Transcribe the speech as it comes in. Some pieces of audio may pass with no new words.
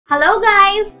Hello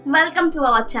guys, welcome to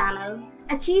our channel.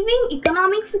 Achieving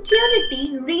economic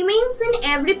security remains in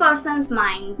every person's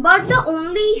mind, but the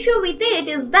only issue with it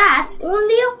is that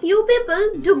only a few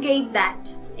people do get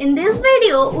that. In this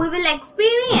video, we will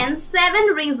experience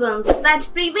 7 reasons that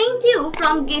prevent you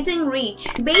from getting rich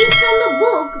based on the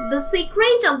book The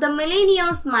Secret of the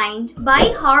Millionaire's Mind by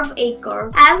Herb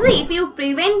Acker. As if you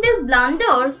prevent these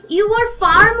blunders, you are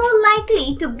far more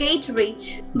likely to get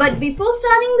rich. But before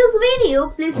starting this video,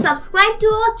 please subscribe to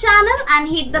our channel and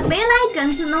hit the bell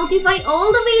icon to notify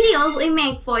all the videos we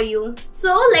make for you.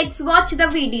 So let's watch the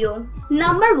video.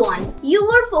 Number 1. You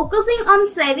are focusing on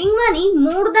saving money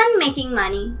more than making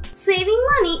money. Saving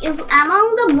money is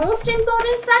among the most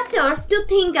important factors to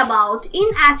think about in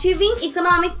achieving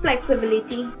economic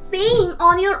flexibility. Paying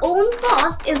on your own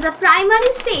cost is the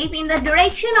primary step in the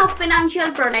direction of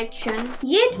financial protection.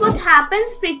 Yet what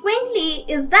happens frequently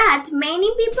is that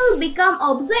many people become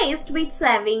obsessed with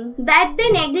saving, that they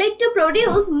neglect to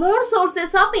produce more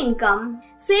sources of income.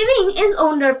 Saving is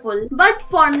wonderful, but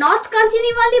for not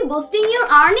continually boosting your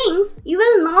earnings, you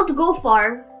will not go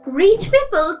far. Rich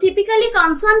people typically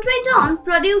concentrate on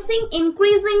producing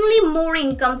increasingly more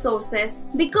income sources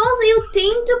because you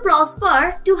tend to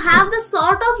prosper to have the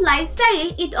sort of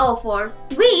lifestyle it offers,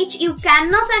 which you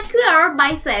cannot acquire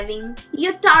by saving.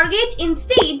 Your target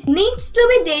instead needs to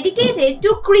be dedicated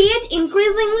to create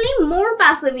increasingly more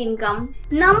passive income.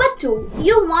 Number 2.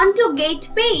 You want to get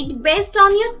paid based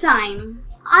on your time.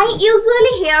 I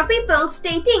usually hear people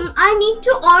stating I need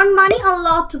to earn money a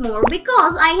lot more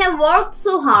because I have worked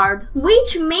so hard,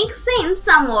 which makes sense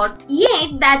somewhat,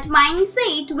 yet that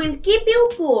mindset will keep you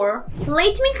poor.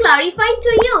 Let me clarify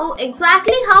to you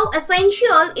exactly how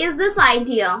essential is this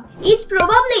idea. It's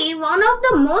probably one of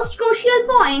the most crucial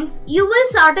points you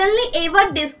will certainly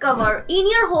ever discover in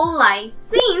your whole life,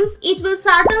 since it will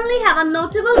certainly have a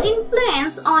notable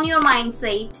influence on your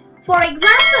mindset. For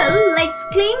example, let's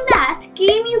claim that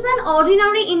Kim is an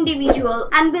ordinary individual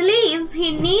and believes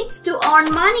he needs to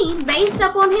earn money based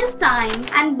upon his time,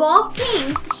 and Bob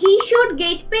thinks he should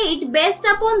get paid based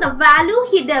upon the value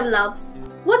he develops.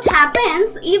 What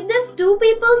happens if these two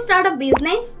people start a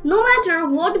business, no matter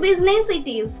what business it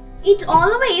is? It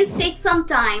always takes some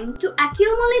time to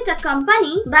accumulate a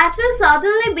company that will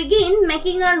certainly begin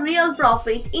making a real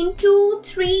profit in 2,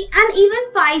 3 and even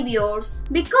 5 years,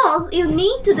 because you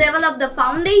need to develop the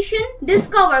foundation,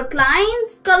 discover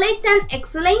clients, collect an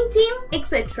excellent team,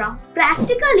 etc.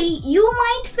 Practically, you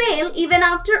might fail even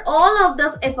after all of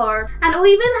this effort, and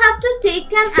we will have to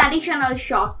take an additional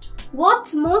shot.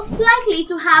 What's most likely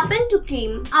to happen to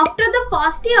Kim after the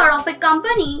first year of a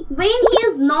company when he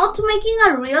is not making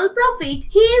a real profit?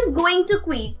 He is going to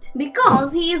quit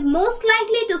because he is most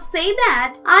likely to say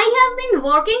that I have been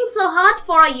working so hard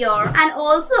for a year and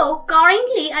also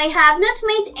currently I have not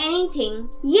made anything.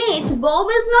 Yet Bob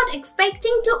is not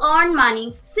expecting to earn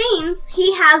money since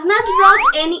he has not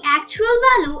brought any actual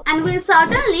value and will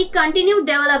certainly continue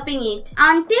developing it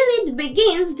until it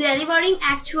begins delivering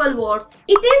actual worth.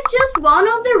 It is just one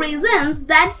of the reasons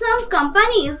that some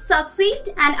companies succeed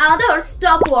and others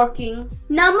stop working.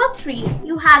 Number 3.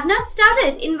 You have not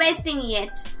started investing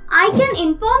yet. I can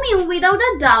inform you without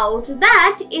a doubt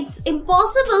that it's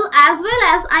impossible, as well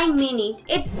as I mean it.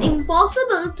 It's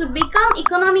impossible to become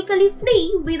economically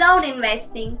free without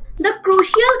investing. The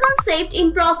crucial concept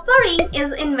in prospering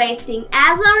is investing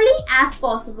as early as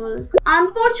possible.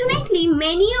 Unfortunately,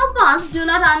 many of us do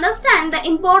not understand the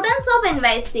importance of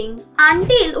investing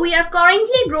until we are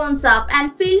currently grown up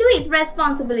and filled with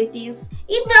responsibilities.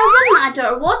 It doesn't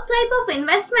matter what type of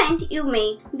investment you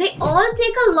make, they all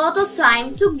take a lot of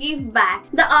time to give back.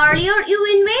 The earlier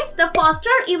you invest, the faster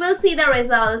you will see the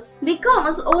results,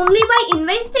 because only by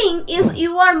investing is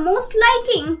you are most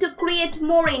likely to create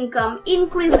more income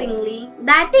increasingly.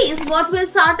 That is what will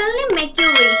certainly make you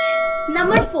rich.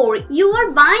 Number 4. You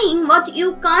are buying what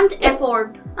you can't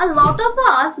afford. A lot of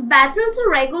us battle to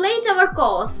regulate our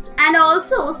cost, and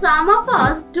also some of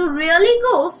us do really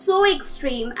go so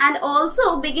extreme and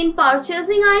also begin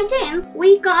purchasing items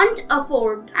we can't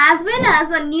afford, as well as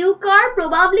a new car,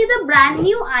 probably the brand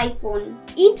new iPhone.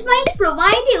 It might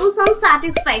provide you some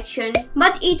satisfaction,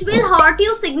 but it will hurt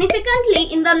you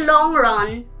significantly in the long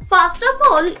run. First of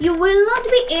all, you will not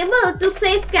be able to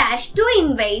save cash to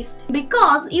invest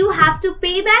because you have to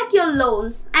pay back your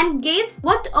loans, and guess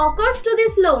what occurs to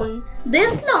this loan?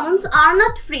 These loans are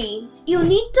not free. You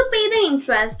need to pay the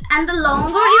interest, and the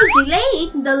longer you delay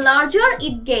it, the larger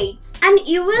it gets, and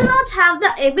you will not have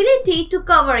the ability to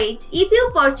cover it if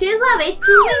you purchase away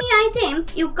too many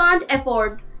items you can't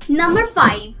afford. Number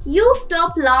 5. You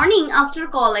stop learning after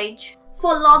college.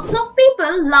 For lots of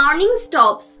people, learning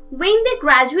stops when they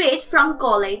graduate from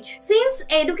college. Since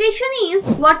education is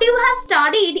what you have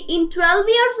studied in 12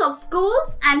 years of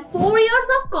schools and 4 years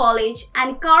of college,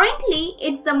 and currently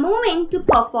it's the moment to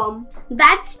perform.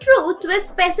 That's true to a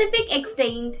specific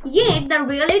extent. Yet the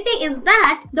reality is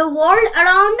that the world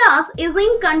around us is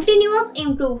in continuous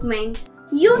improvement.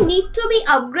 You need to be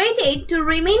upgraded to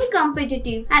remain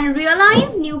competitive and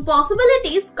realize new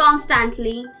possibilities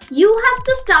constantly. You have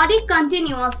to study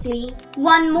continuously.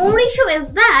 One more issue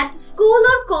is that school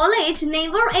or college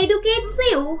never educates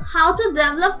you how to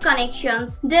develop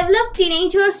connections, develop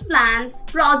teenagers' plans,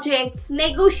 projects,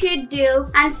 negotiate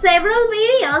deals, and several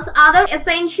various other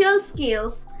essential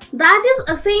skills that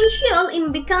is essential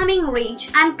in becoming rich.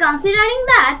 And considering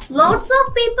that lots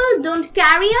of people don't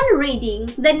carry on reading,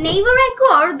 they never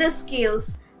acquire the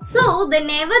skills. So they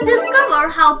never discover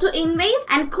how to invest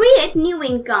and create new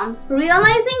incomes,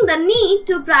 realizing the need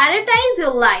to prioritize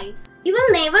your life. You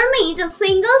will never meet a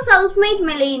single self-made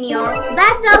millionaire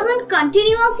that doesn't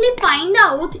continuously find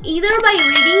out either by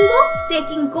reading books,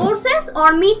 taking courses,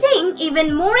 or meeting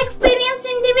even more experienced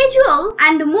individual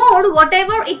and more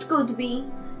whatever it could be.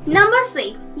 Number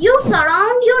 6. You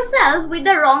surround yourself with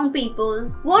the wrong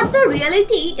people. What the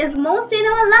reality is most in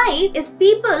our life is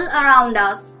people around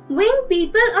us. When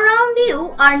people around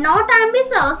you are not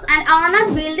ambitious and are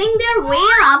not building their way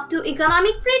up to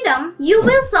economic freedom, you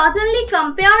will certainly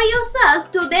compare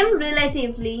yourself to them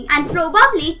relatively and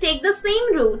probably take the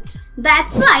same route.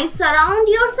 That's why surround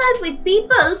yourself with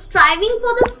people striving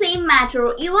for the same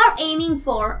matter you are aiming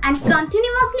for and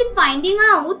continuously finding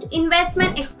out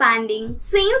investment expanding,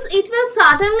 since it will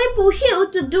certainly push you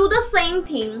to do the same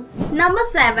thing. Number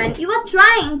 7. You are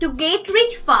trying to get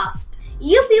rich fast.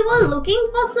 If you are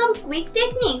looking for some quick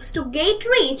techniques to get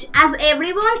rich as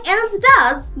everyone else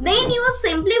does, then you are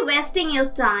simply wasting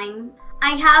your time.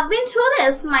 I have been through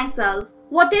this myself.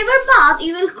 Whatever path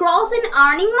you will cross in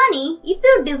earning money, if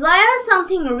you desire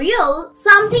something real,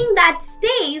 something that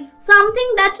stays,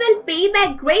 something that will pay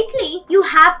back greatly, you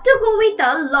have to go with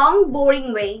a long,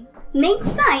 boring way.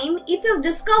 Next time, if you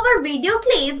discover video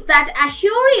clips that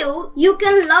assure you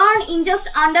can learn in just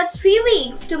under 3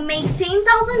 weeks to make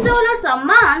 $10,000 a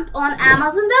month on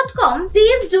Amazon.com,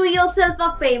 please do yourself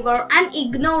a favor and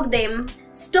ignore them.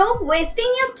 Stop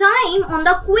wasting your time on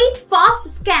the quick,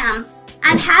 fast scams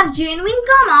and have genuine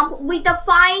come up with a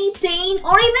 5, 10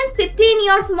 or even 15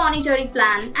 years monetary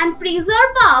plan and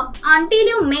preserve up until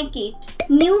you make it.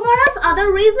 Numerous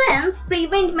other reasons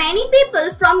prevent many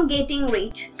people from getting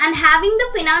rich and having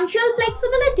the financial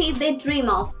flexibility they dream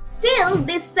of. Still,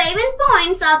 these 7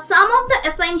 points are some of the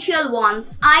essential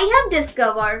ones I have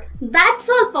discovered. That's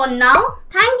all for now.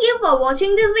 Thank you for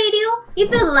watching this video.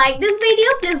 If you like this video,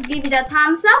 please give it a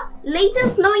thumbs up. Let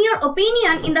us know your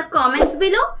opinion in the comments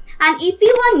below. And if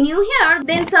you are new here,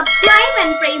 then subscribe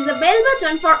and press the bell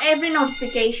button for every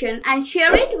notification and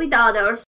share it with others.